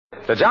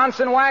The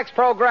Johnson Wax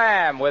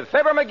Program with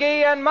Fibber,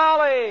 McGee, and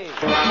Molly.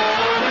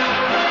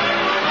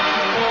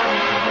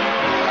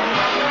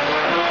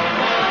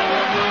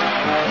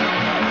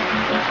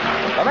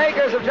 The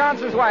makers of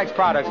Johnson's Wax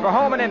products for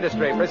home and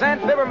industry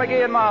present Fibber,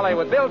 McGee, and Molly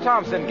with Bill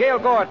Thompson, Gail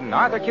Gordon,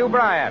 Arthur Q.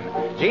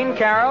 Bryan, Gene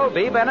Carroll,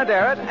 B.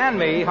 Benaderet, and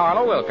me,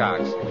 Harlow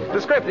Wilcox.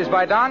 The script is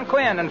by Don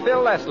Quinn and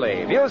Phil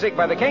Leslie. Music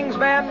by the King's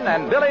Men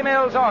and Billy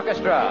Mills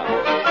Orchestra.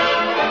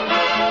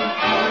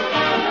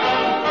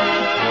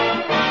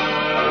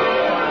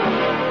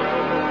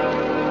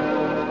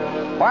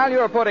 While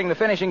you're putting the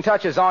finishing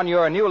touches on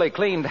your newly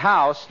cleaned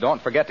house,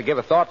 don't forget to give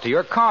a thought to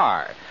your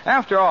car.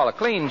 After all, a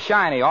clean,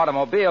 shiny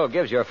automobile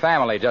gives your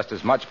family just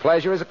as much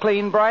pleasure as a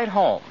clean, bright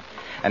home.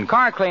 And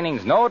car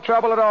cleaning's no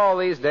trouble at all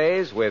these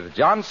days with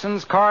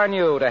Johnson's Car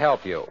New to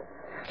help you.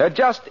 There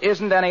just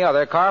isn't any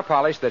other car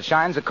polish that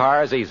shines a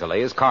car as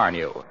easily as Car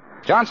New.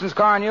 Johnson's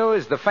Car New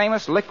is the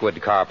famous liquid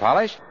car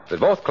polish that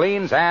both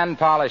cleans and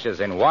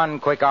polishes in one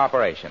quick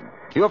operation.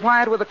 You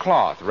apply it with a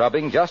cloth,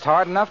 rubbing just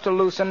hard enough to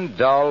loosen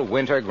dull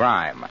winter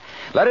grime.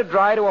 Let it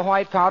dry to a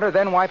white powder,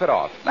 then wipe it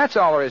off. That's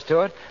all there is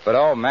to it. But,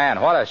 oh,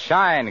 man, what a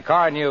shine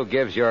Car New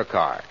gives your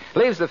car.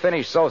 Leaves the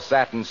finish so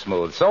satin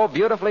smooth, so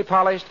beautifully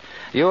polished,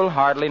 you'll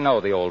hardly know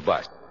the old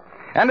bust.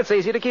 And it's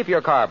easy to keep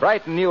your car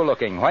bright and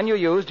new-looking when you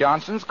use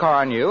Johnson's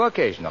Car New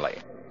occasionally.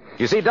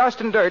 You see,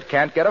 dust and dirt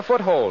can't get a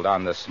foothold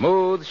on the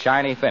smooth,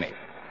 shiny finish.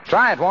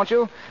 Try it, won't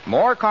you?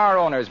 More car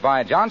owners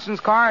buy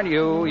Johnson's Car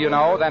New, you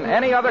know, than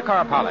any other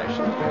car polish.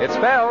 It's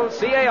spelled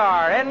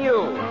C-A-R-N-U.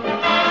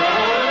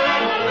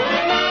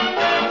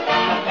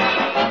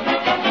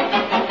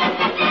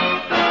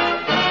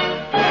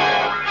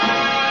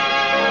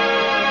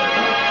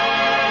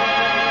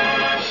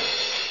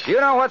 Do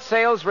you know what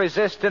sales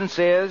resistance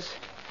is?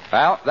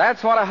 Well,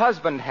 that's what a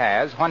husband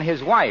has when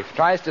his wife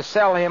tries to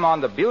sell him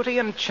on the beauty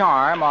and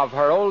charm of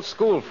her old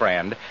school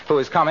friend who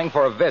is coming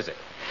for a visit.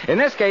 In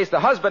this case, the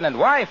husband and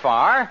wife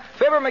are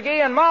Fibber,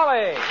 McGee, and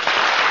Molly.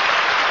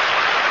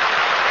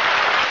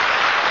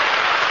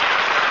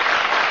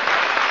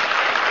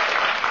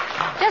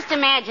 Just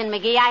imagine,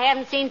 McGee, I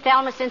haven't seen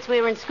Thelma since we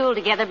were in school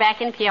together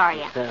back in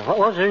Peoria. What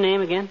was her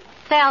name again?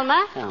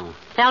 Thelma? Oh.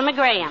 Thelma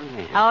Graham.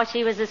 Yeah. Oh,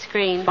 she was a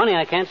scream. Funny,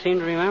 I can't seem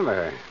to remember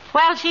her.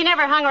 Well, she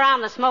never hung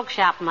around the smoke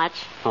shop much.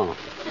 Oh.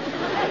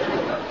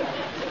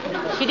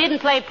 She didn't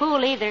play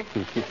pool either.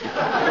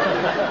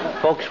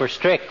 Folks were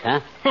strict,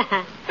 huh?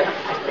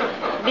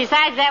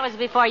 Besides, that was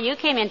before you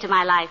came into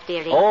my life,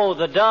 dearie. Oh,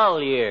 the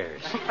dull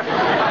years.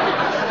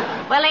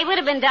 Well, they would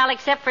have been dull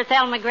except for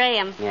Thelma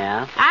Graham.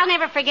 Yeah? I'll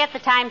never forget the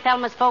time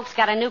Thelma's folks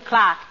got a new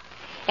clock.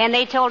 And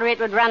they told her it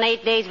would run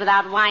 8 days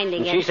without winding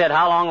And it. she said,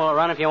 how long will it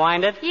run if you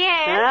wind it?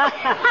 Yes.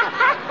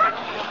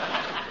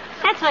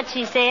 That's what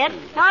she said.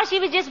 Oh, she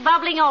was just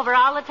bubbling over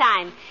all the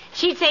time.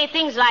 She'd say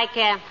things like,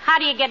 how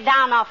do you get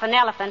down off an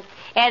elephant?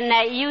 And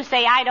you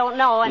say, I don't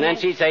know. And then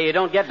she'd say, you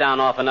don't get down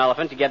off an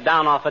elephant, you get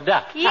down off a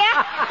duck. Yeah.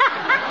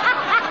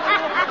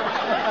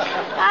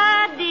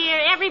 Oh, dear.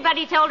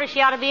 Everybody told her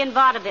she ought to be in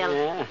vaudeville.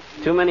 Yeah.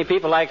 Too many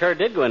people like her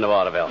did go into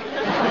vaudeville.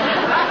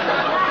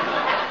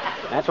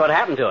 That's what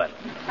happened to it.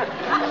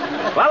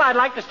 Well, I'd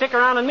like to stick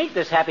around and meet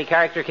this happy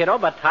character, kiddo,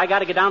 but I got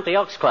to get down to the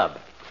Elks Club.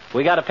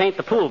 We got to paint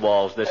the pool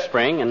balls this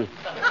spring, and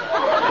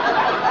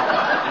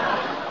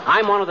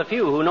I'm one of the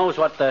few who knows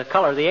what the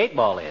color of the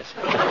 8-ball is.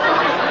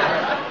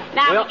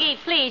 Now, McGee,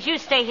 please, you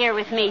stay here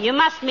with me. You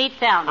must meet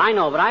Thelma. I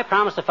know, but I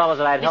promised the fellows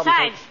that I'd help them.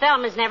 Besides,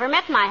 Thelma's never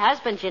met my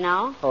husband, you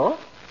know. Oh?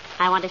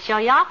 I want to show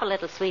you off a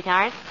little,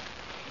 sweetheart.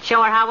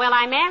 Show her how well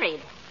I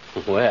married.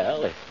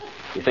 Well, if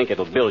you think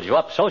it'll build you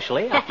up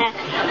socially.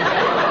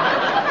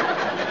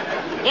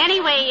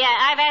 Anyway,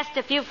 I've asked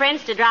a few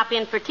friends to drop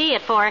in for tea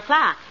at 4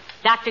 o'clock.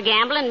 Dr.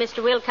 Gamble and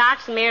Mr.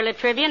 Wilcox and Mayor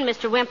Latrivia and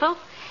Mr. Wimple.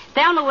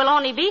 Thelma will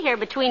only be here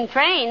between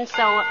trains, so...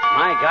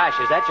 My gosh,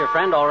 is that your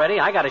friend already?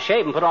 I got to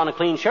shave and put on a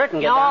clean shirt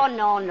and get down.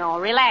 No.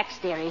 Relax,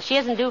 dearie. She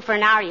isn't due for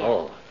an hour yet.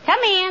 Oh.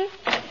 Come in.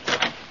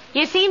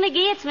 You see,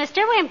 McGee, it's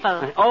Mr.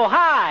 Wimple. Oh,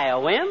 hi, a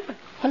wimp.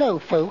 Hello,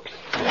 folks.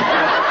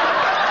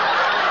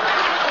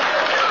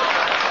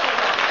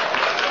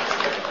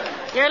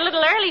 You're a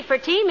little early for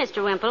tea,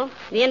 Mr. Wimple.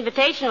 The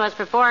invitation was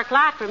for 4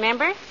 o'clock,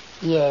 remember?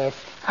 Yes.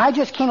 I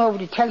just came over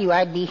to tell you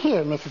I'd be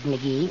here, Mrs.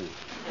 McGee.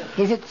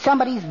 Is it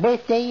somebody's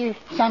birthday or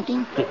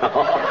something?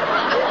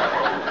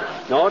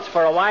 No, it's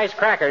for a wise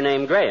cracker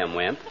named Graham,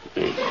 Wimp.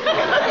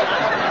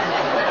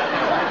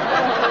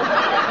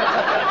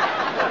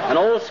 An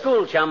old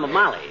school chum of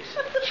Molly's.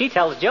 She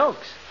tells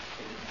jokes.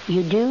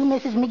 You do,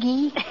 Mrs.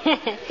 McGee?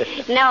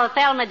 No,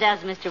 Thelma does,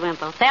 Mr.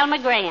 Wimple. Thelma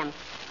Graham.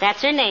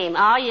 That's her name.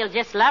 Oh, you'll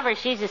just love her.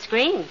 She's a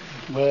scream.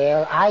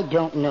 Well, I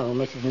don't know,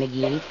 Mrs.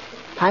 McGee.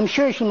 I'm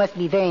sure she must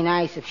be very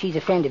nice if she's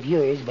a friend of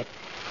yours, but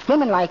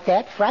women like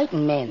that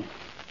frighten men.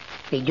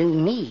 They do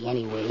me,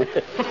 anyway.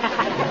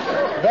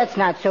 That's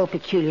not so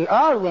peculiar.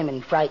 All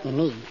women frighten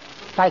me.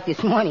 Like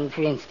this morning,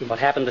 for instance. What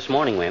happened this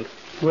morning, Wimp?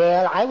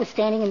 Well, I was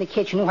standing in the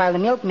kitchen while the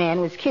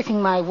milkman was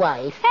kissing my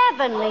wife.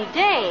 Heavenly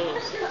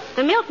days.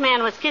 The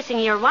milkman was kissing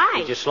your wife.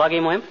 Did you slug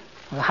him, Wimp?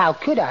 Well, how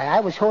could I? I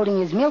was holding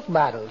his milk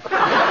bottles.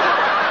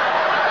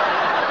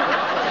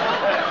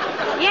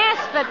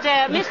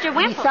 but, Mr.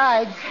 Wimple...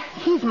 Besides,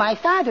 he's my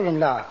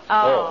father-in-law.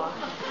 Oh.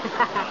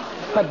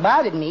 What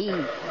bothered me,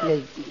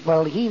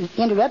 he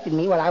interrupted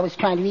me while I was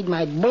trying to read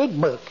my bird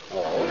book.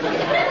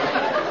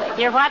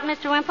 Your what,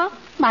 Mr. Wimple?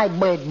 My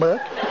bird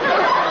book.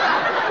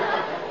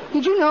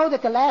 Did you know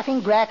that the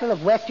laughing grackle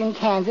of western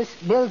Kansas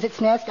builds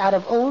its nest out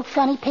of old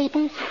funny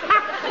papers?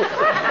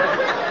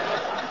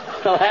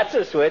 Well, that's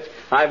a switch.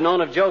 I've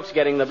known of jokes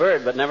getting the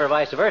bird, but never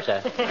vice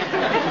versa.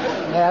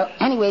 Well,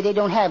 anyway, they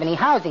don't have any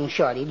housing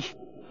shortage.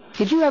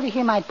 Did you ever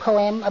hear my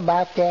poem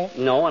about that?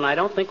 No, and I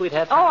don't think we'd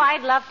have time. Oh,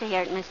 I'd love to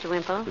hear it, Mr.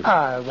 Wimple.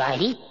 All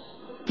righty.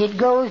 It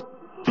goes...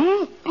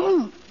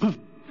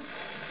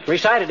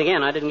 Recite it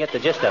again. I didn't get the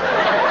gist of it.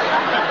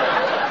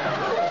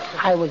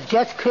 I was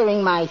just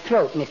clearing my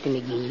throat, Mr.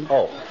 McGee.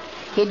 Oh.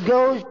 It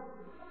goes...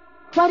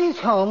 What is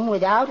home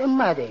without a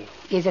mother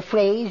is a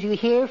phrase you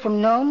hear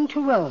from Nome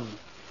to Rome.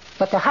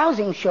 But the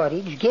housing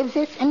shortage gives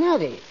us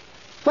another.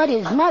 What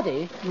is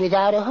mother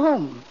without a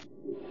home?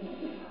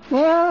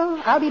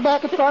 Well, I'll be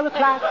back at 4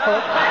 o'clock,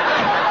 folks.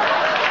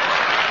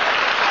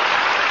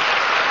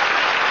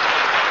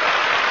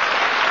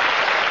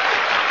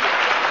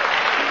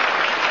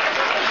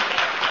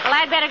 Well,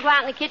 I'd better go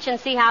out in the kitchen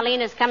and see how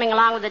Lena's coming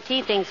along with the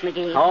tea things,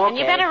 McGee. Okay. And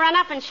you better run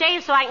up and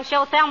shave so I can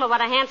show Thelma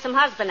what a handsome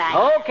husband I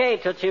am. Okay,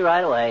 Tootsie,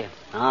 right away.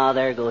 Ah,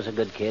 there goes a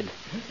good kid.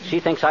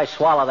 She thinks I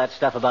swallow that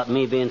stuff about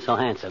me being so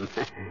handsome.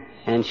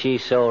 And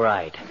she's so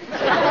right.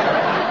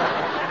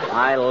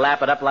 I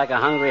lap it up like a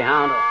hungry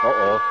hound.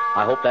 Uh-oh.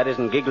 I hope that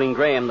isn't Giggling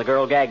Graham, the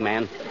girl gag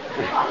man.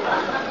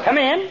 Come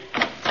in.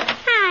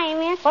 Hi,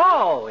 miss.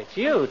 Oh, it's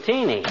you,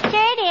 Teeny. Sure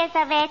it is,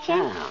 I bet you.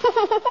 Yeah.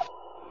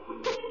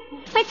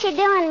 What you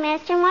doing,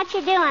 mister? What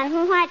you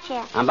doing? What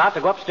you? I'm about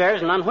to go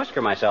upstairs and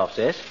unwhisker myself,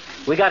 sis.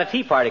 We got a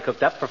tea party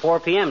cooked up for 4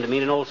 p.m. to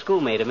meet an old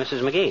schoolmate of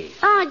Mrs. McGee.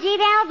 Oh, gee,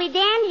 that'll be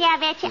dandy, I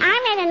bet you.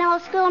 I met an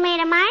old schoolmate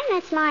of mine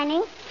this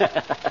morning.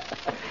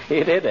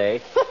 You did, eh?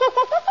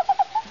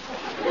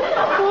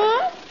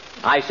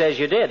 I says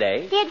you did,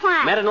 eh? Did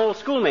what? Met an old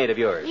schoolmate of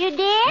yours. You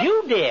did?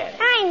 You did.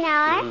 I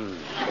know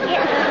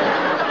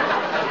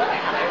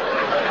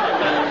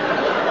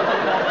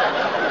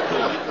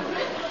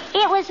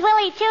it. It was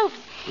Willie Toops.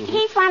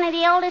 He's one of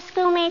the oldest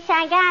schoolmates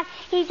I got.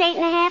 He's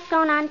 8.5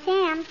 going on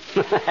 10.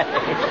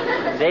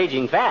 He's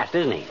aging fast,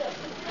 isn't he?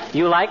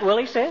 You like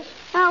Willie, sis?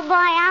 Oh, boy,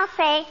 I'll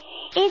say.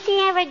 Is he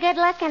ever good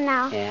looking,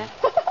 though? Yeah.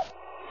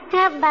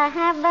 Hubba,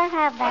 hubba,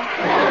 hubba.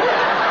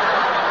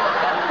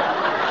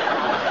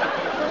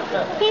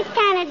 He's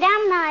kind of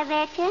dumb, though, I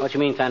bet you. What you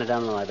mean kind of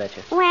dumb, though, I bet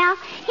you? Well,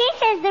 he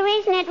says the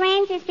reason it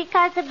rains is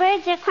because the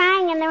birds are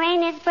crying and the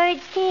rain is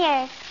birds'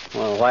 tears.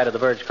 Well, why do the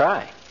birds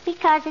cry?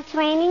 Because it's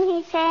raining,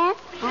 he says.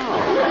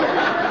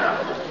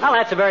 Oh. Well,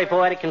 that's a very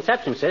poetic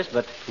conception, sis,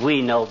 but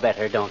we know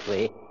better, don't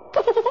we?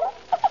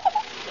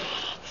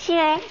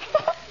 Sure.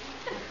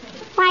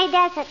 Why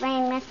does it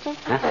rain, mister?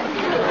 Huh?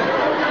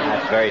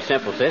 That's very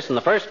simple, sis. In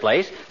the first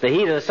place, the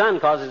heat of the sun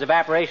causes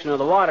evaporation of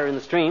the water in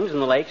the streams and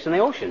the lakes and the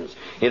oceans.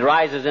 It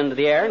rises into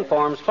the air and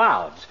forms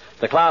clouds.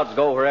 The clouds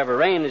go wherever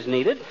rain is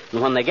needed,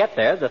 and when they get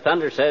there, the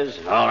thunder says,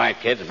 "All right,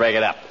 kids, break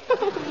it up."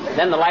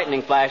 Then the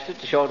lightning flashes it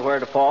to show it where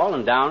to fall,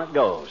 and down it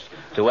goes,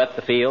 to wet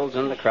the fields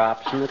and the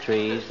crops and the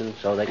trees, and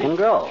so they can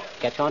grow.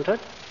 Catch on to it?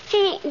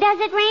 Gee, does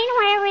it rain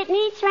wherever it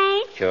needs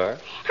rain? Sure.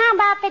 How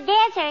about the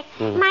desert?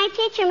 My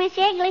teacher, Miss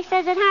Yegley,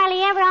 says it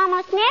hardly ever,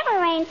 almost never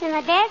rains in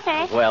the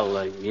desert.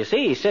 Well, you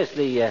see, sis,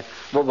 the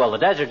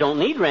desert don't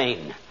need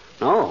rain.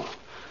 No.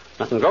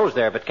 Nothing grows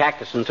there but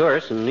cactus and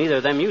tourists, and neither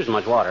of them use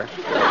much water.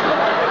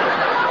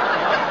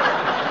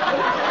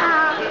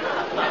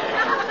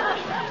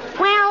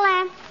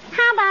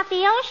 How about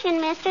the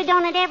ocean, mister?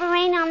 Don't it ever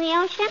rain on the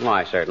ocean?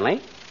 Why,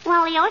 certainly.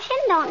 Well, the ocean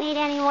don't need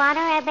any water,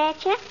 I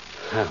bet you.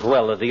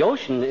 The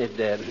ocean,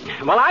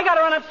 I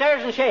gotta run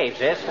upstairs and shave,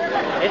 sis.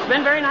 It's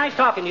been very nice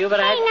talking to you, but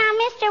Hey, now,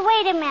 mister,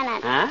 wait a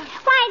minute. Huh?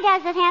 Why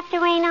does it have to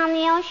rain on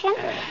the ocean?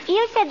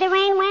 You said the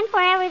rain went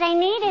wherever they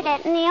needed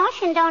it, and the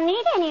ocean don't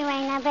need any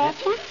rain, I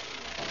bet you.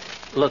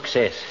 Look,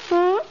 sis.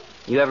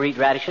 You ever eat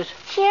radishes?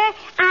 Sure.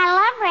 I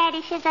love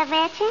radishes, I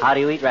bet you. How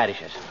do you eat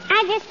radishes?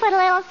 I just put a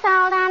little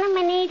salt on them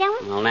and eat them.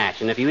 Well,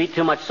 Natch, and if you eat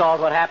too much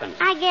salt, what happens?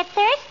 I get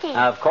thirsty.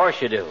 Of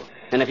course you do.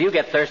 And if you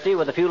get thirsty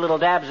with a few little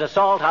dabs of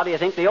salt, how do you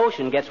think the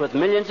ocean gets with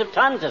millions of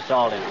tons of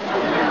salt in it?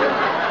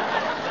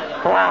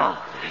 Wow.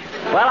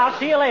 Well, I'll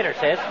see you later,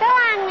 sis. Go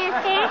on,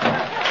 mister.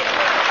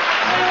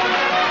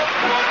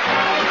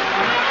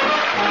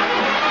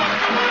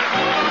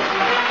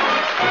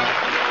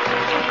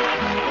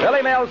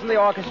 Billy Mills and the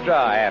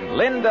orchestra and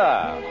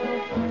Linda.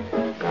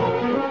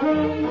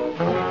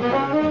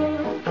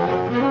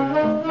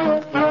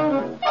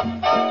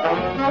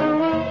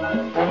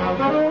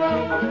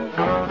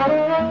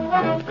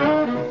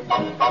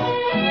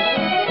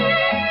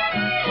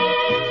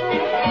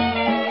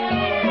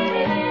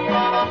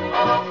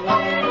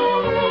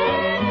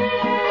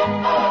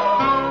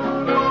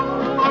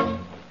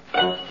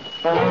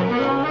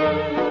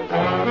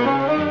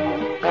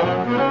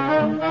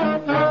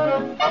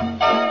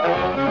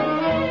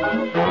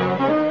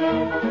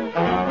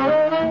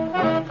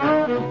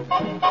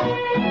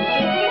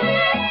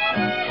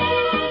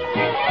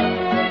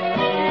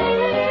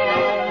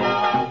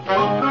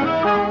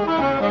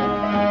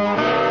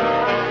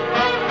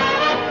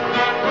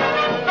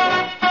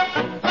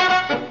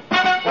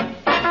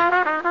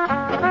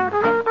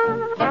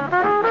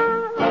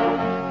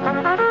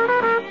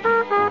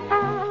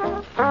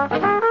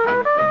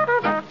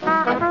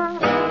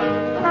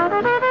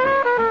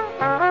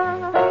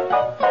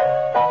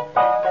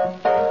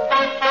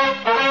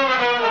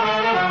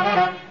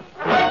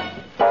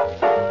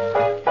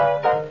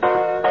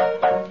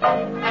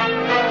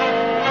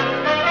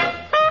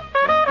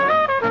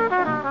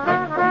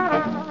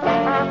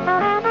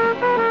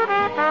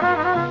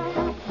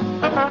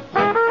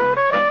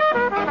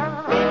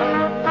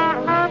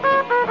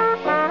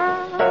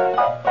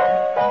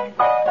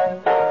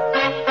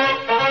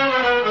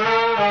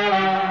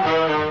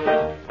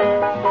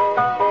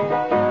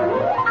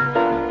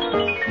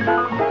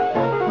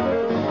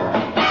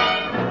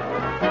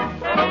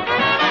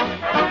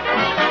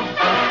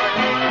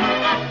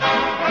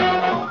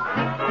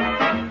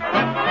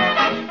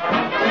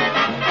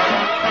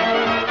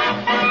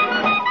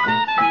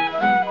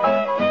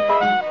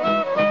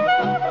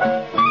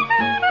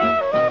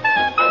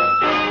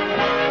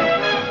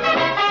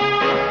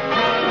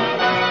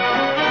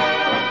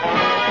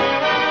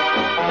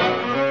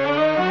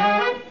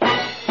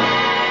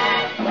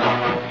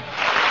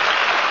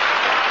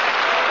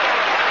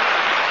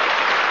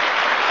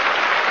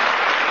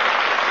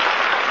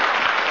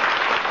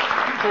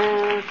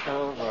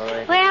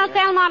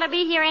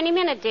 any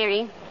minute,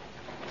 dearie.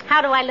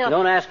 How do I look?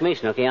 Don't ask me,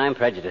 Snooky. I'm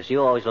prejudiced.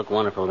 You always look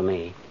wonderful to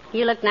me.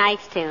 You look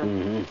nice, too.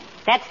 Mm-hmm.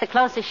 That's the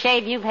closest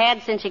shave you've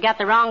had since you got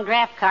the wrong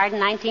draft card in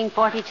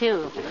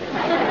 1942.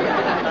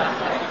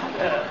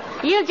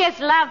 You just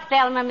love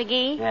Thelma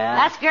McGee.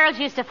 Yeah? Us girls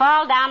used to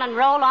fall down and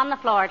roll on the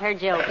floor at her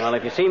jokes. Well,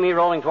 if you see me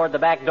rolling toward the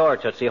back door,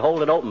 Tootsie,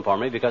 hold it open for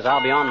me because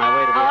I'll be on my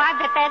way to the... Oh, I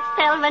bet that's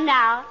Thelma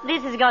now.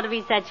 This is going to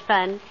be such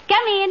fun.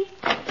 Come in.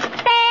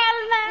 Thelma!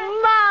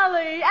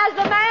 Molly, as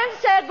the man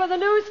said when the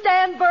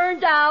newsstand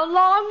burned down,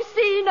 long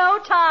see no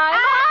time.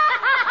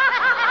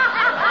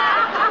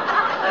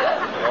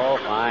 Oh,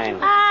 fine.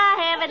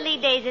 Ah, heavenly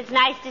days. It's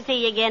nice to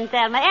see you again,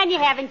 Thelma. And you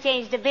haven't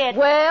changed a bit.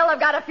 Well,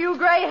 I've got a few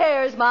gray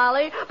hairs,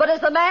 Molly, but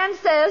as the man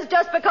says,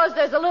 just because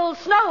there's a little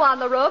snow on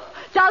the roof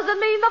doesn't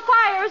mean the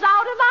fire's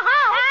out in the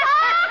house.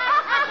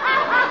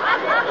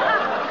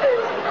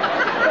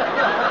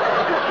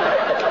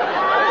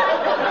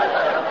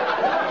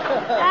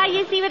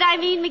 You see what I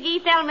mean,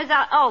 McGee? Thelma's...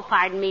 Oh,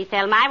 pardon me,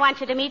 Thelma. I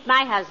want you to meet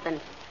my husband.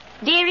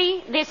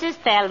 Dearie, this is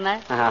Thelma.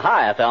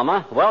 Hi,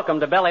 Thelma. Welcome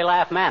to Belly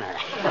Laugh Manor.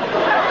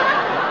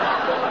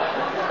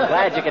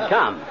 Glad you could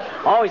come.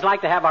 Always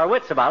like to have our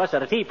wits about us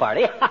at a tea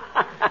party.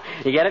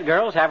 You get it,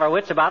 girls? Have our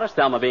wits about us?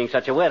 Thelma being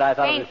such a wit, I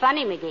thought Ain't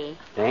funny, McGee.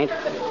 Ain't?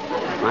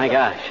 My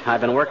gosh,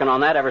 I've been working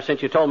on that ever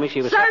since you told me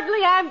she was...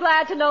 Certainly I'm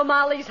glad to know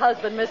Molly's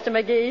husband, Mr.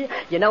 McGee.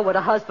 You know what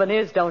a husband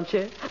is, don't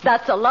you?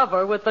 That's a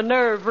lover with the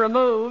nerve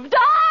removed.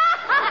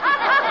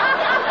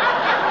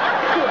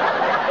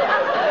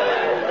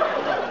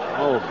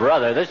 Oh,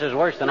 brother, this is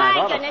worse than I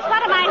thought. My goodness,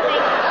 what am I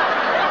thinking?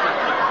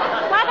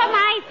 What am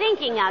I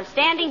thinking of?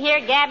 Standing here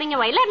gabbing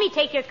away. Let me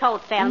take your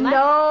coat, Thelma.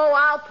 No,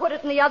 I'll put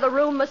it in the other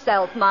room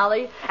myself,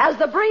 Molly. As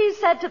the breeze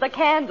said to the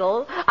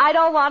candle, I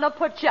don't want to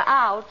put you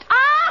out.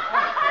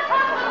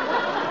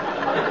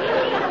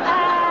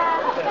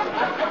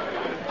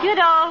 Good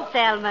old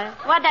Thelma.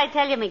 What'd I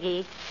tell you,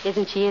 McGee?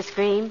 Isn't she a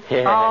scream?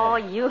 Yeah. Oh,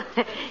 you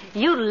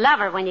love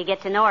her when you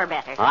get to know her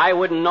better. I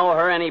wouldn't know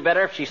her any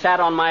better if she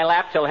sat on my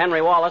lap till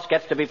Henry Wallace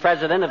gets to be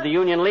president of the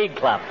Union League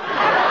Club.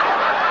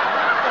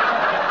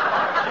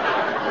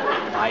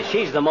 Why,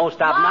 she's the most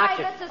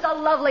obnoxious... Why, this is a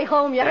lovely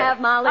home you have,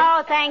 Molly.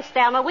 Oh, thanks,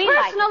 Thelma.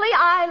 Personally,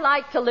 I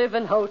like to live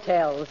in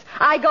hotels.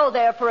 I go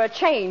there for a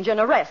change and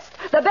a rest.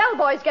 The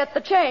bellboys get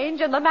the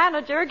change and the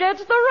manager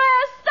gets the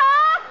rest.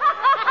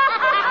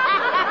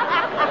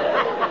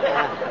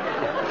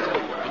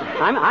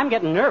 I'm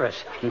getting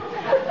nervous.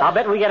 I'll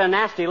bet we get a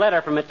nasty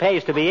letter from It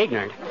Pays to Be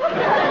Ignorant.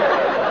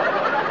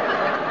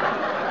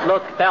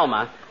 Look,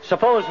 Thelma,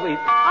 suppose we...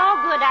 Oh,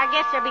 good. Our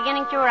guests are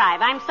beginning to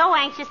arrive. I'm so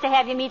anxious to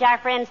have you meet our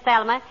friends,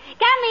 Thelma.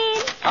 Come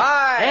in.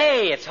 Hi.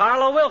 Hey, it's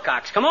Harlow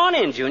Wilcox. Come on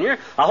in, Junior.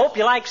 I hope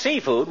you like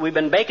seafood. We've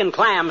been baking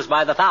clams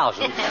by the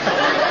thousands.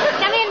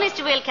 Come in,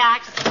 Mr.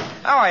 Wilcox.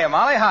 How are you,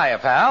 Molly? Hiya,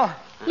 pal.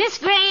 Miss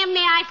Graham, may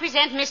I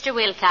present Mr.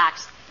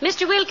 Wilcox?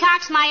 Mr.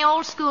 Wilcox, my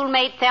old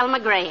schoolmate, Thelma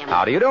Graham.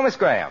 How do you do, Miss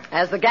Graham?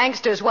 As the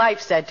gangster's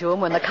wife said to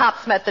him when the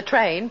cops met the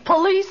train,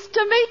 police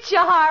to meet you,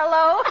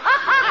 Harlow.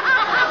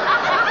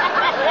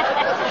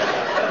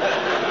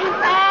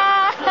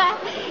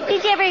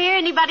 Did you ever hear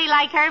anybody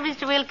like her,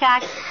 Mr.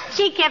 Wilcox?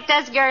 She kept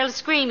us girls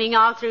screaming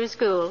all through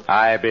school.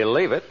 I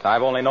believe it.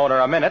 I've only known her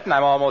a minute, and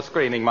I'm almost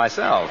screaming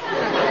myself.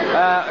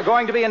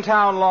 Going to be in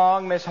town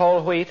long, Miss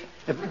Whole Wheat?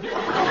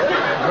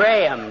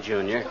 Graham,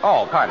 Junior.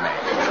 Oh, pardon me.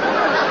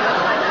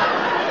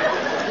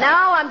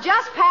 Now, I'm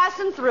just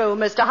passing through,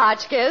 Mr.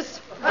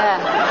 Hotchkiss.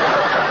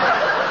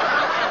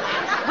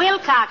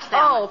 Wilcox,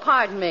 Thelma. Oh,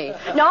 pardon me.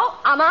 No,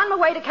 I'm on my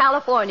way to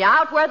California,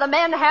 out where the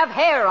men have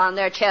hair on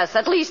their chests,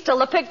 at least till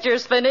the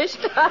picture's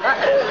finished.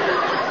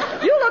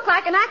 You look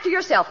like an actor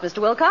yourself, Mr.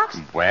 Wilcox.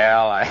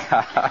 Well,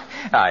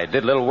 I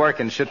did a little work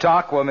in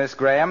Chautauqua, Miss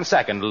Graham.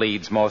 Second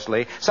leads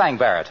mostly. Sang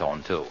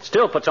baritone, too.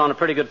 Still puts on a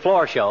pretty good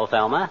floor show,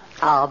 Thelma.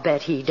 I'll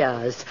bet he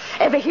does.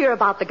 Ever hear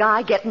about the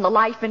guy getting the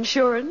life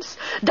insurance?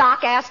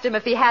 Doc asked him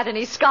if he had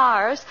any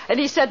scars, and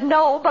he said,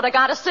 no, but I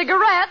got a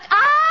cigarette.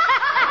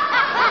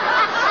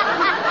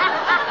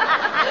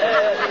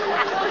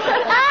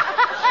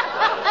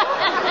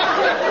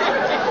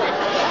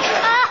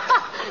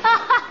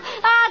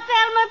 Oh,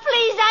 Thelma,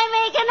 please, I'm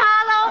making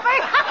all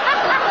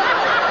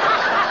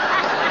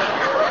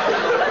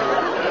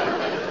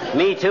over.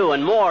 Me too,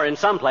 and more in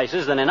some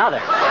places than in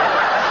others.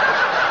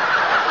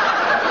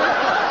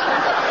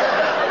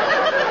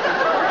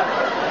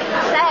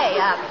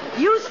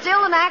 You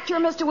still an actor,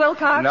 Mr.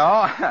 Wilcox?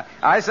 No,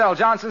 I sell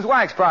Johnson's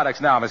wax products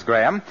now, Miss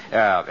Graham.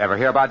 Ever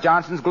hear about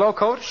Johnson's Glow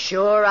Coat?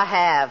 Sure I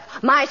have.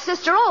 My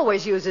sister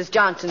always uses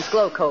Johnson's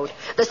Glow Coat.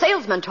 The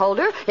salesman told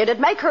her it'd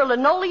make her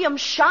linoleum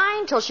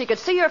shine till she could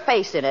see her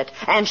face in it,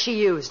 and she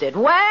used it.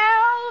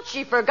 Well,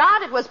 she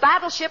forgot it was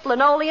battleship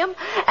linoleum,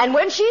 and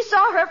when she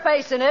saw her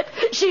face in it,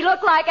 she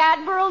looked like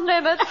Admiral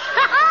Nimitz.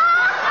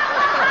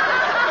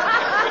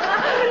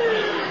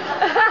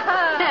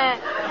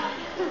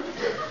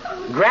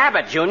 Grab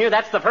it, Junior.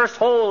 That's the first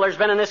hole there's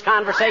been in this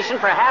conversation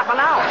for half an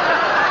hour.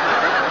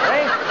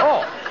 Hey?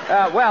 Oh,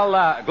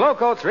 Glow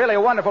Coat's really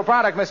a wonderful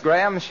product, Miss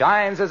Graham.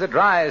 Shines as it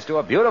dries to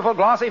a beautiful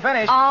glossy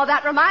finish. Oh,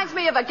 that reminds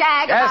me of a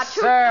gag about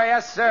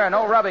Yes, sir.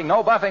 No rubbing,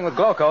 no buffing with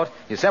Glow Coat.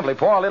 You simply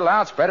pour a little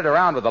out, spread it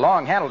around with the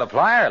long-handled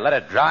applier, let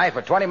it dry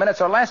for 20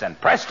 minutes or less, and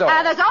presto.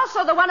 There's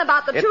also the one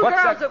about the it two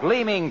puts girls a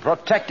gleaming,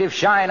 protective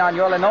shine on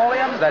your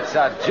linoleum that's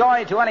a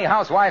joy to any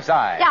housewife's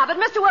eye. Yeah, but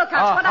Mr. Wilcox,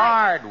 a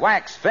hard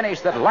wax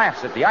finish that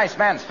laughs at the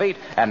Iceman's feet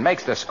and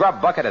makes the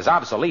scrub bucket as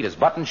obsolete as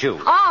button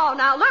shoes. Oh,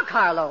 now look,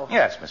 Harlow.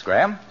 Yes, Miss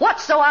Graham.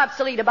 What's so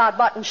obsolete about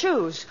button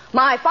shoes?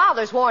 My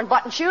father's worn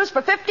button shoes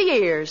for 50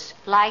 years.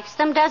 Likes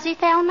them, does he,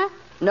 Thelma?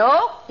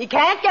 No, he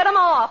can't get them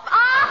off.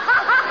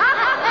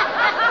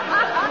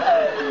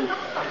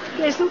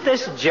 Isn't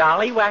this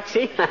jolly,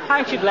 Waxy?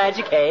 Aren't you glad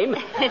you came?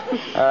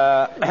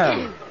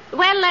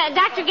 Well,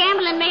 Dr.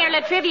 Gamble and Mayor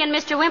Latrivia and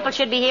Mr. Wimple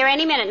should be here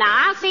any minute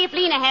now. I'll see if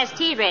Lena has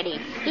tea ready.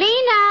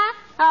 Lena!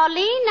 Oh,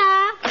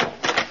 Lena!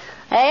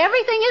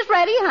 Everything is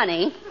ready,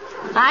 honey.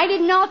 I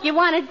didn't know if you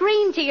wanted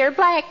green tea or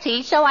black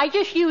tea, so I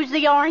just used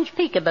the orange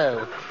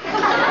peekaboo.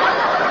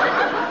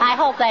 I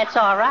hope that's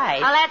all right.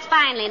 Oh, that's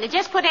fine, Lena.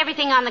 Just put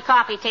everything on the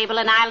coffee table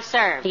and I'll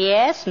serve.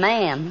 Yes,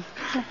 ma'am.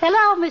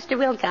 Hello, Mr.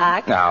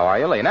 Wilcox. How are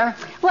you, Lena?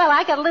 Well,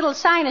 I got a little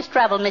sinus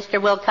trouble, Mr.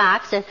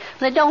 Wilcox. It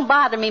don't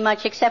bother me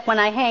much except when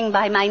I hang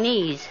by my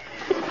knees.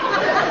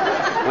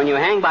 When you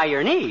hang by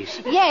your knees?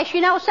 Yes,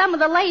 you know, some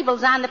of the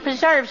labels on the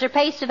preserves are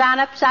pasted on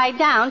upside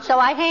down, so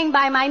I hang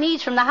by my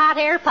knees from the hot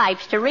air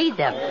pipes to read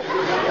them.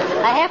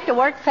 I have to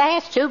work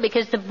fast, too,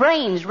 because the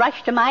brains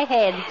rush to my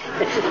head.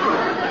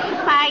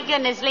 My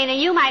goodness, Lena,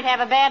 you might have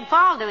a bad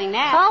fall doing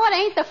that. Oh, it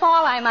ain't the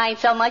fall I mind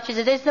so much as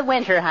it is the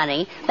winter,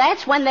 honey.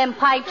 That's when them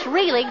pipes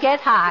really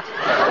get hot.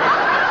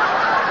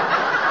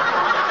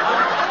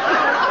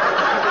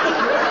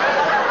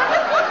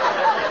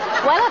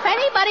 Well, if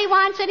anybody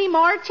wants any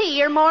more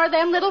tea or more of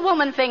them little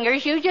woman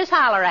fingers, you just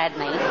holler at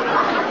me.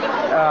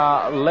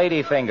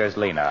 Lady fingers,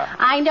 Lena.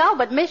 I know,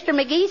 but Mr.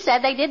 McGee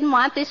said they didn't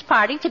want this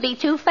party to be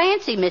too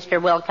fancy,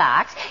 Mr.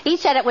 Wilcox. He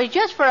said it was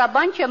just for a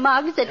bunch of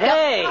mugs that...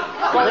 Hey,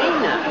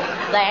 Lena.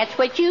 That's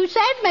what you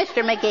said,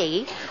 Mr.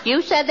 McGee.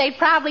 You said they'd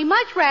probably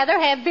much rather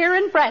have beer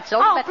and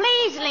pretzels. Oh, but...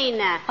 please,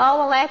 Lena. Oh,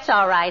 well, that's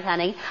all right,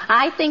 honey.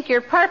 I think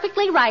you're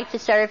perfectly right to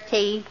serve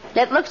tea.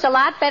 It looks a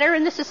lot better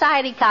in the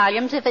society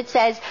columns if it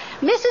says,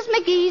 Mrs.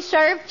 McGee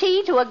served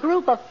tea to a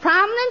group of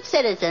prominent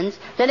citizens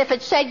than if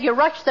it said you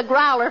rushed the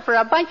growler for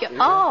a bunch of...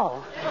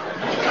 Oh.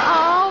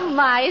 Oh,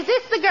 my. Is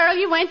this the girl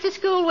you went to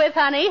school with,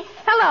 honey?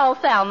 Hello,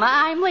 Thelma.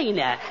 I'm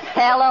Lena.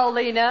 Hello,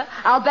 Lena.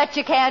 I'll bet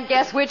you can't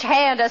guess which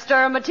hand I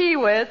stir my tea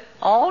with.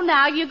 Oh,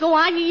 now you go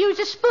on. You use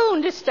a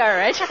spoon to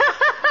stir it.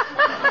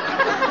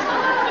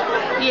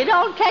 You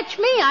don't catch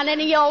me on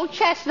any old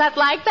chestnut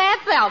like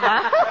that,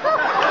 Thelma.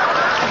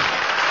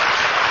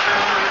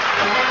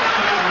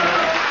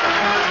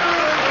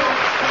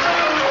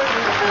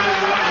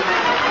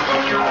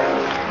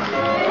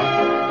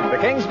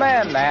 King's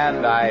Men,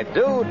 and I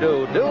do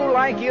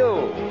like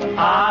you.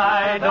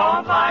 I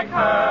don't like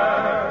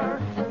her.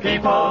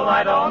 People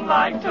I don't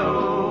like too. Do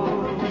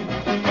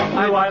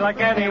I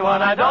like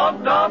anyone? I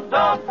don't,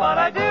 but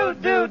I do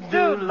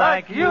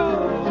like you.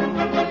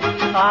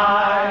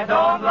 I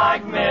don't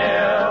like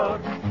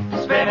milk.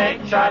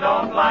 Spinach I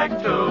don't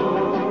like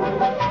too.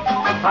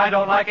 I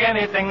don't like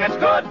anything that's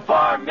good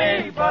for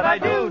me, but I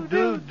do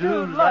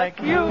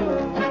like you.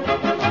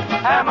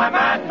 Am I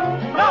mad?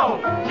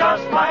 No,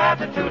 just my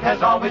attitude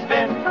has always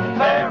been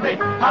very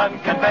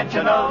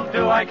unconventional.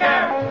 Do I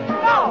care?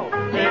 No,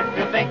 if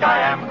you think I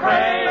am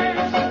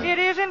crazy, it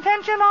is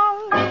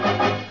intentional.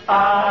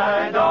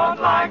 I don't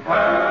like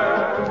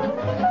her.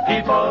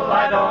 People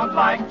I don't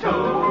like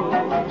too.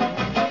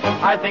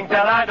 I think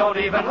that I don't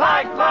even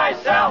like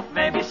myself.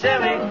 Maybe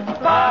silly,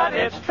 but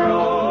it's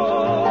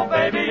true.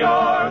 Baby,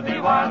 you're the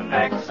one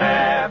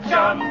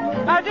exception.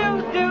 I do.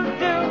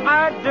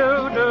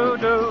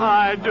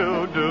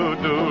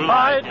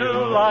 I do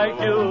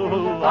like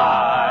you.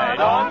 I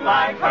don't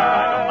like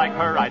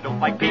her. I don't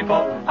like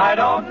people. I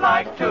don't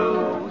like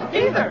to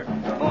either.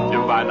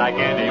 Do I like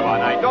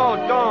anyone? I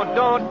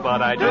don't,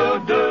 but I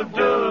do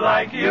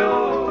like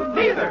you.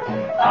 Neither.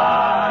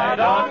 I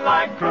don't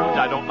like prunes.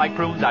 I don't like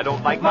prunes. I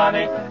don't like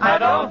money. I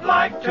don't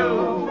like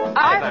to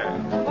either.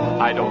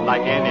 I don't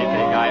like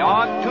anything I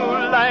ought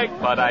to like,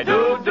 but I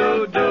do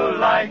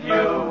like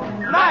you.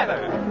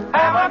 Neither.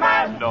 Am I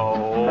mad?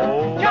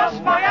 No.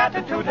 Just my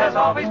attitude has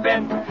always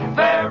been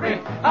very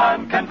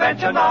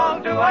unconventional.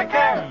 Do I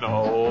care?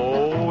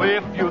 No.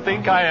 If you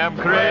think I am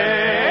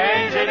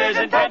crazy, it is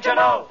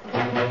intentional.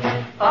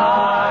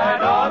 I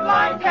don't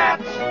like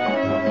cats.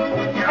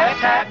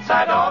 Cats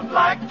I don't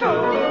like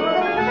too.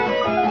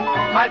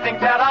 I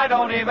think that I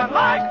don't even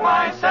like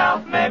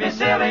myself. Maybe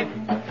silly,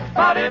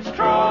 but it's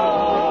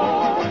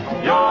true.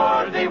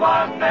 You're the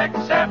one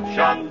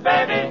exception,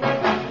 baby.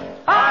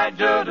 I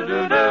do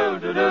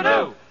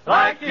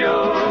like you.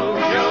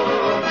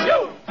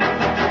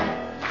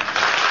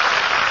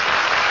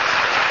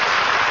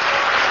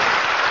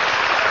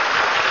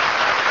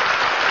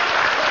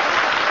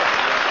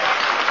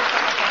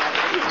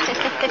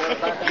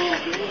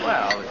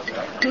 Well,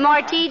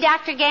 More tea,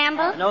 Dr.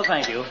 Gamble? No,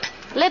 thank you.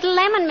 Little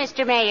lemon,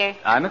 Mr. Mayor.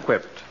 I'm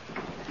equipped.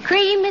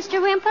 Cream,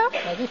 Mr. Wimple?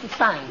 This is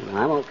fine.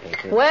 I'm okay,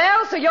 too.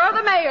 Well, so you're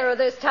the mayor of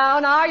this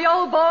town, are you,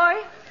 old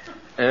boy?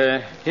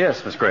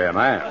 Yes, Miss Graham,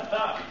 I am.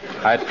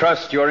 I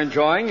trust you're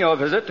enjoying your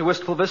visit to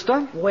Wistful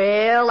Vista?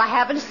 Well, I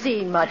haven't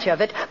seen much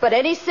of it, but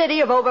any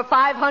city of over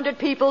 500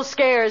 people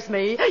scares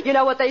me. You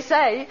know what they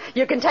say?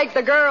 You can take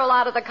the girl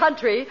out of the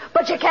country,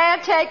 but you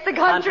can't take the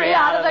country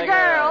out of the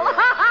girl.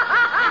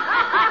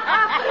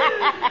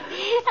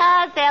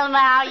 Oh, Thelma,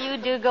 how you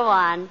do go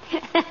on.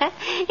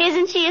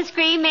 Isn't she a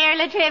scream, Mayor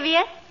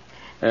Latrivia?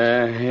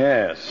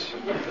 Yes.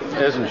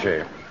 Isn't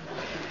she?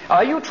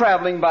 Are you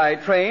traveling by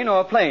train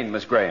or plane,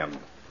 Miss Graham?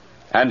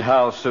 And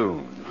how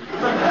soon?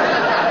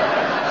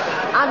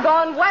 I'm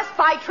going west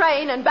by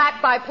train and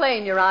back by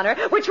plane, Your Honor,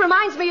 which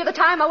reminds me of the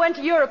time I went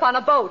to Europe on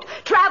a boat.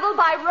 Traveled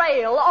by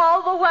rail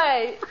all the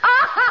way.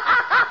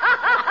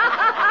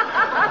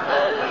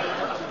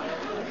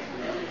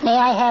 May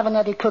I have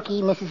another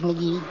cookie, Mrs.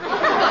 McGee?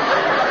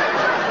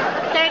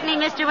 Certainly,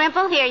 Mr.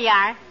 Wimple. Here you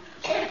are.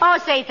 Oh,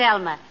 say,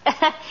 Thelma,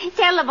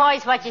 tell the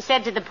boys what you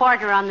said to the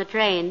porter on the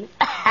train.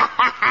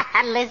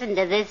 Listen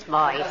to this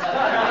voice.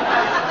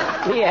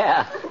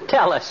 Yeah,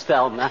 tell us,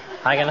 Thelma.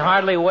 I can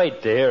hardly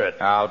wait to hear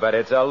it. I'll bet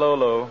it's a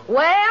Lulu.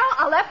 Well,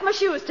 I left my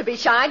shoes to be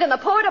shined, and the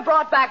porter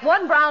brought back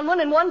one brown one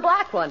and one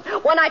black one.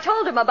 When I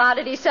told him about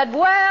it, he said,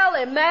 well,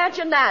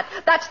 imagine that.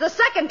 That's the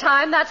second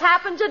time that's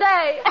happened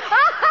today.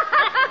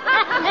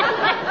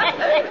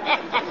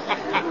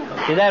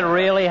 Did that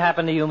really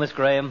happen to you, Miss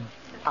Graham?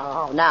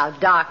 Oh, now,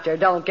 Doctor,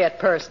 don't get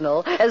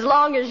personal. As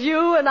long as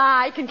you and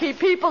I can keep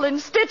people in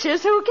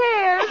stitches, who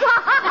cares?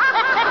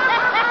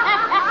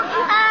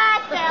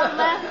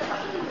 Thelma.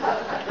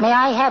 May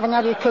I have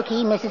another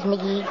cookie, Mrs.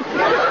 McGee?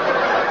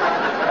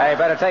 Hey,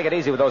 better take it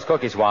easy with those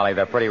cookies, Wally.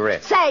 They're pretty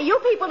rich. Say, you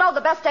people know the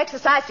best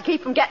exercise to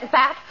keep from getting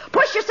fat?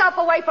 Push yourself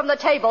away from the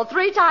table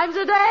 3 times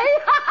a day.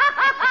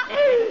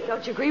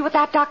 Don't you agree with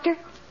that, Doctor?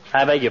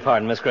 I beg your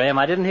pardon, Miss Graham.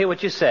 I didn't hear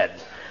what you said.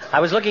 I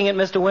was looking at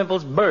Mr.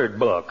 Wimple's bird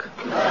book.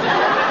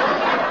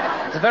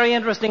 It's a very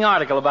interesting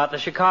article about the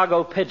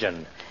Chicago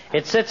pigeon.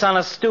 It sits on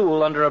a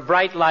stool under a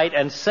bright light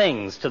and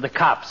sings to the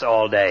cops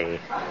all day.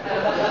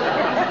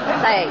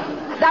 Say,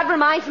 that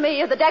reminds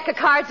me of the deck of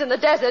cards in the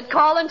desert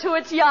calling to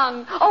its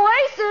young.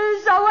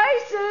 Oasis,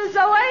 oasis,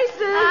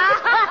 oasis.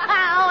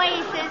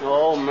 Oasis.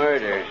 Oh,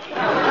 murder.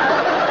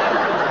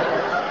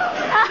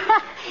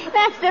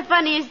 That's the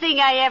funniest thing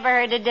I ever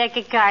heard, a deck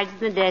of cards in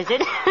the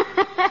desert.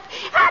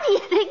 How do you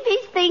think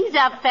these things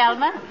up,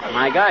 Thelma?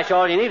 My gosh,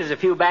 all you need is a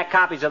few back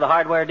copies of the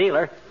hardware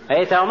dealer.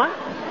 Hey, Thelma?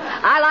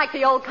 I like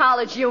the old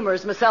college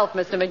humors myself,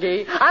 Mr.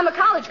 McGee. I'm a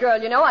college girl,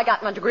 you know. I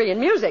got my degree in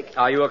music.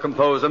 Are you a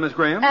composer, Miss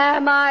Graham?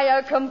 Am I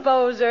a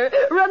composer?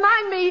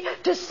 Remind me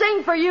to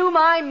sing for you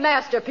my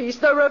masterpiece,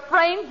 the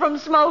refrain from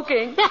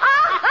smoking.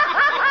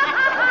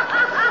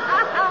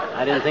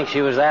 I didn't think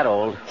she was that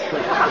old.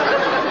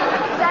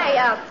 Say,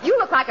 you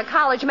look like a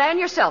college man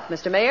yourself,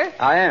 Mr. Mayor.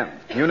 I am.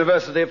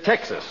 University of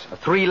Texas. A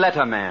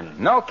 3-letter man.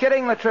 No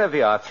kidding,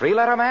 Latrivia. A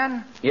 3-letter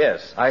man?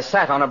 Yes, I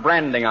sat on a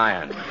branding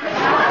iron.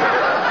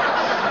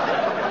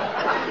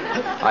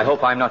 I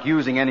hope I'm not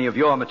using any of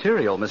your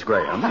material, Miss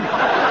Graham. No,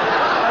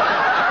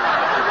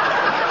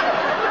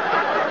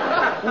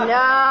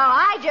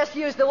 I just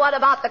used the one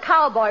about the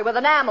cowboy with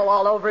enamel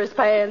all over his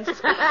pants.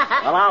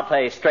 Well, I'll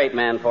play straight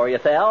man for you,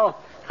 Thel.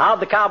 How'd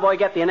the cowboy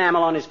get the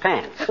enamel on his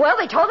pants? Well,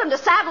 they told him to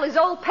saddle his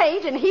old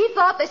paint, and he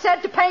thought they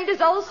said to paint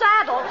his old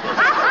saddle.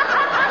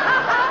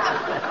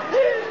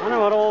 I wonder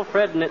what old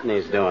Fred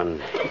Nittany's doing.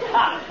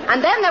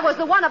 And then there was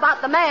the one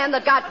about the man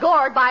that got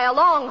gored by a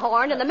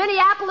longhorn in the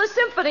Minneapolis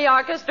Symphony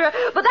Orchestra,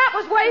 but that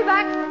was way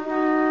back.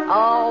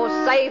 Oh,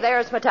 say,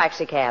 there's my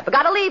taxi cab. I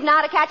gotta leave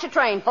now to catch a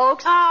train,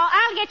 folks. Oh,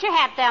 I'll get your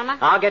hat, Thelma.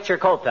 I'll get your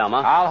coat,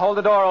 Thelma. I'll hold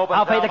the door open.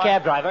 I'll pay the Thelma.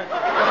 cab driver.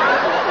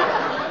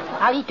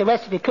 I'll eat the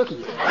rest of the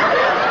cookies.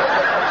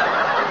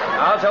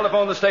 I'll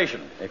telephone the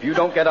station. If you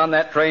don't get on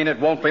that train, it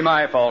won't be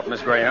my fault,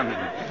 Miss Graham.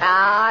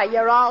 Ah,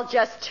 you're all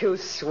just too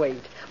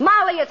sweet.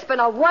 Molly, it's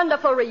been a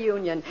wonderful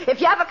reunion. If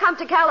you ever come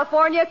to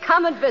California,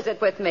 come and visit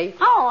with me.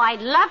 Oh,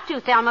 I'd love to,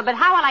 Thelma, but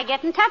how will I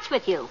get in touch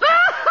with you?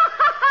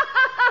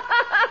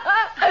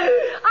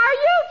 Are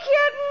you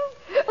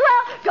kidding?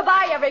 Well,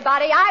 goodbye,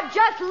 everybody. I've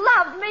just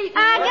loved meeting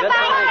you.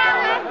 Goodbye,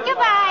 Thelma.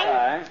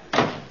 Goodbye.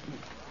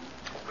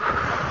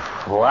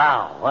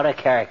 Wow, what a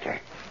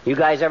character. You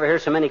guys ever hear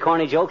so many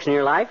corny jokes in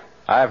your life?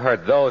 I've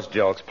heard those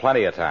jokes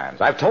plenty of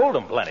times. I've told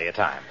them plenty of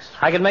times.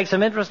 I could make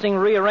some interesting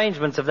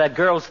rearrangements of that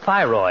girl's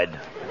thyroid.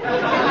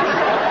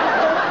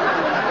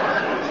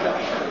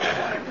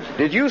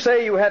 Did you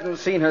say you hadn't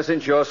seen her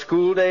since your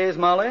school days,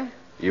 Molly?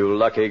 You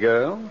lucky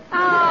girl.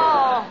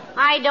 Oh,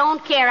 I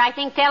don't care. I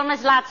think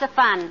Thelma's lots of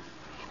fun.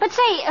 But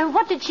say,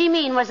 what did she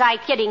mean? Was I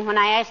kidding when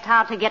I asked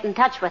how to get in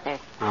touch with her?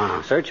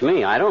 Search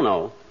me. I don't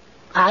know.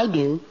 I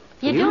do.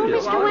 You do,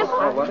 Mr.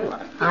 Wimple?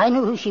 I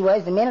knew who she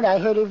was the minute I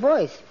heard her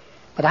voice.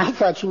 But I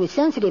thought she was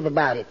sensitive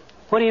about it.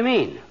 What do you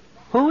mean?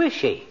 Who is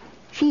she?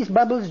 She's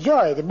Bubbles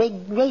Joy, the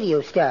big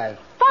radio star.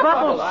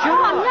 Bubbles, sure.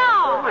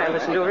 Oh, I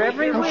listen to her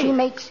every And she week.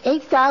 makes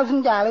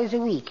 $8,000 a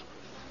week.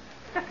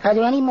 Are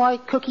there any more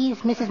cookies,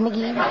 Mrs.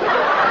 McGee?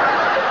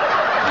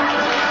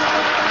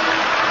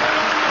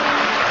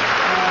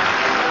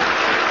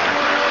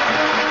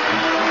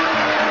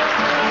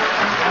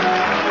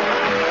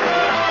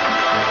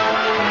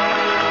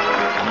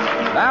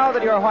 Now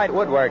that your white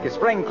woodwork is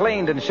spring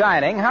cleaned and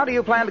shining, how do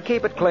you plan to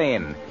keep it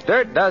clean?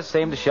 Dirt does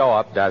seem to show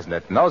up, doesn't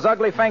it? And those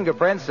ugly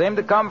fingerprints seem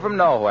to come from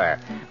nowhere.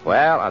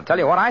 Well, I'll tell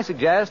you what I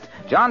suggest.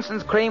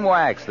 Johnson's Cream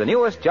Wax, the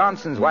newest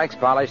Johnson's wax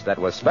polish that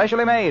was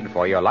specially made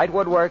for your light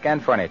woodwork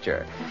and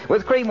furniture.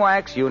 With Cream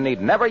Wax, you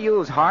need never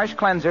use harsh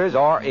cleansers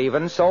or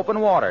even soap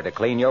and water to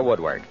clean your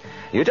woodwork.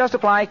 You just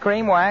apply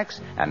Cream Wax,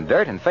 and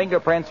dirt and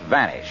fingerprints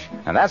vanish.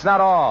 And that's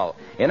not all.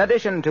 In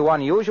addition to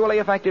unusually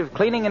effective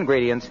cleaning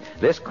ingredients,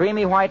 this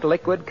creamy white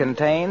liquid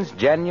contains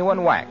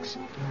genuine wax.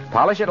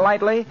 Polish it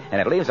lightly,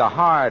 and it leaves a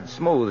hard,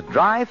 smooth,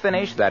 dry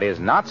finish that is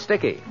not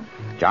sticky.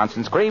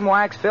 Johnson's Cream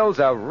Wax fills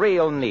a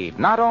real need,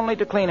 not only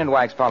to clean and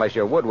wax polish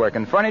your woodwork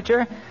and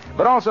furniture,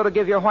 but also to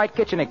give your white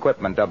kitchen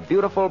equipment a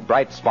beautiful,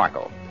 bright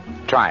sparkle.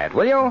 Try it,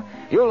 will you?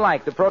 You'll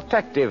like the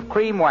protective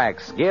Cream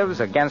Wax gives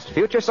against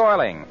future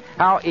soiling.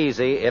 How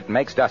easy it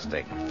makes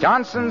dusting.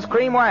 Johnson's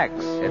Cream Wax.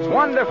 It's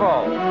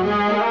wonderful.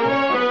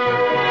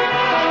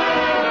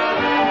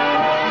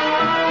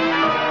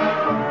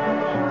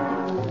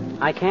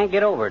 I can't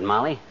get over it,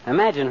 Molly.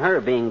 Imagine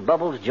her being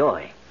Bubbles'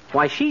 joy.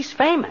 Why, she's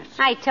famous.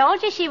 I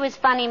told you she was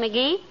funny,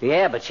 McGee.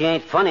 Yeah, but she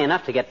ain't funny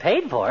enough to get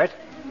paid for it.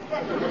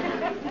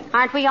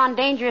 Aren't we on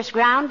dangerous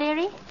ground,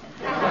 dearie?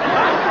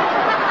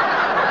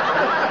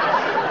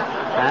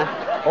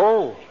 Huh?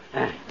 Oh.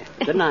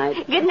 Good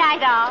night. Good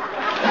night,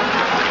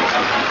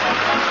 all.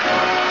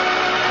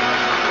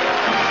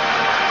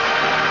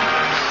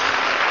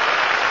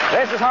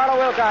 This is Harlow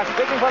Wilcox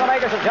speaking for the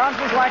makers of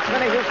Johnson's Wax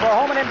Finishes for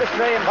Home and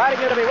Industry, inviting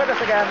you to be with us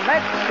again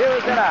next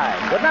Tuesday night.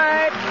 Good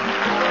night.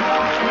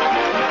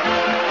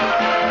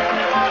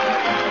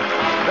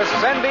 This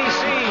is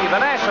NBC, the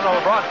national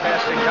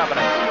broadcasting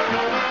company.